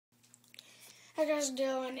Hi guys,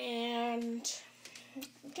 Dylan, and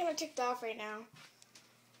I'm kind of ticked off right now.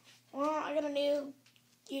 Well, I got a new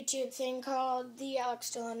YouTube thing called the Alex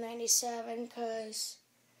Dylan 97 because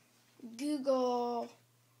Google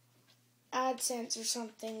AdSense or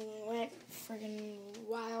something went friggin'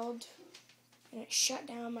 wild and it shut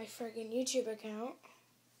down my friggin' YouTube account.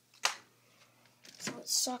 So it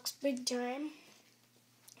sucks big time.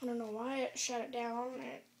 I don't know why it shut it down.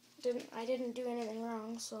 I didn't do anything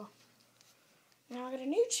wrong, so now I got a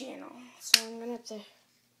new channel. So I'm gonna have to,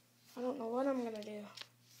 I don't know what I'm gonna do.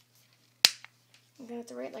 I'm gonna have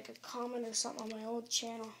to write like a comment or something on my old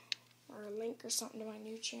channel, or a link or something to my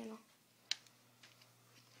new channel.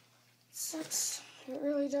 It sucks. It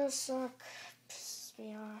really does suck. It pisses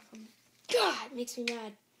me off. God, it makes me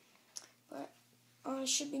mad. But I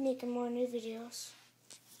should be making more new videos.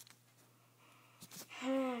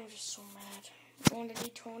 I'm just so mad. I'm going to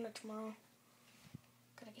Daytona tomorrow.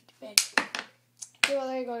 Gotta get to bed. Okay, well,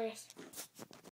 there you go, guys.